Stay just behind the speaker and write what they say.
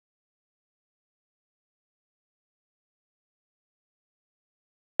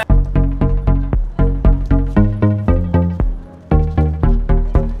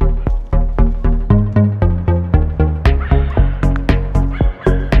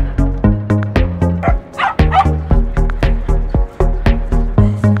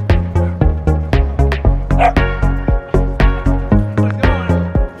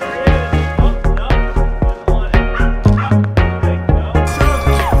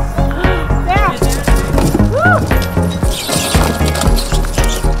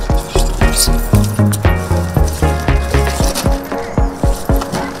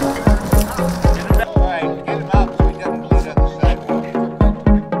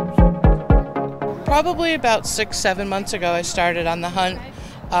Probably about 6-7 months ago I started on the hunt.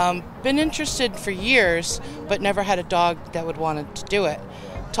 Been interested for years, but never had a dog that would want to do it.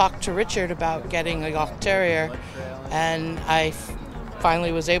 Talked to Richard about getting a York Terrier, and I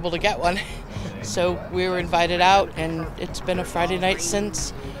finally was able to get one. So we were invited out, and it's been a Friday night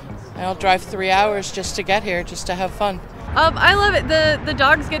since. And I'll drive 3 hours just to get here, just to have fun. I love it. The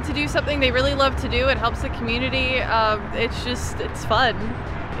dogs get to do something they really love to do. It helps the community. It's fun.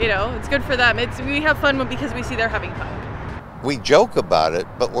 You know, it's good for them. We have fun because we see they're having fun. We joke about it,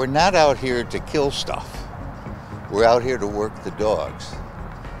 but we're not out here to kill stuff. We're out here to work the dogs.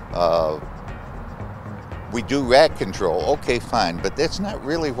 We do rat control, okay, fine, but that's not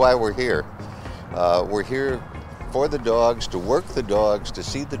really why we're here. We're here for the dogs, to work the dogs, to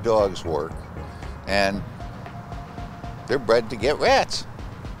see the dogs work, and they're bred to get rats.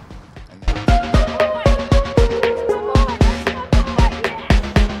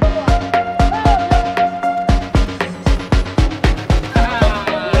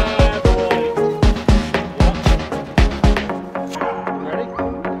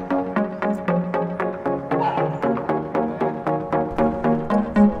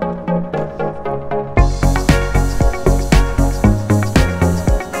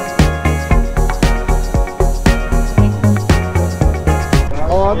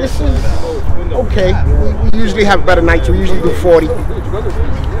 This is okay. We usually have better nights. We usually do 40. We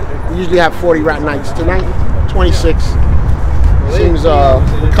usually have 40 rat nights. Tonight, 26. Seems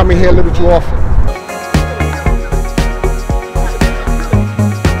we're coming here a little too often.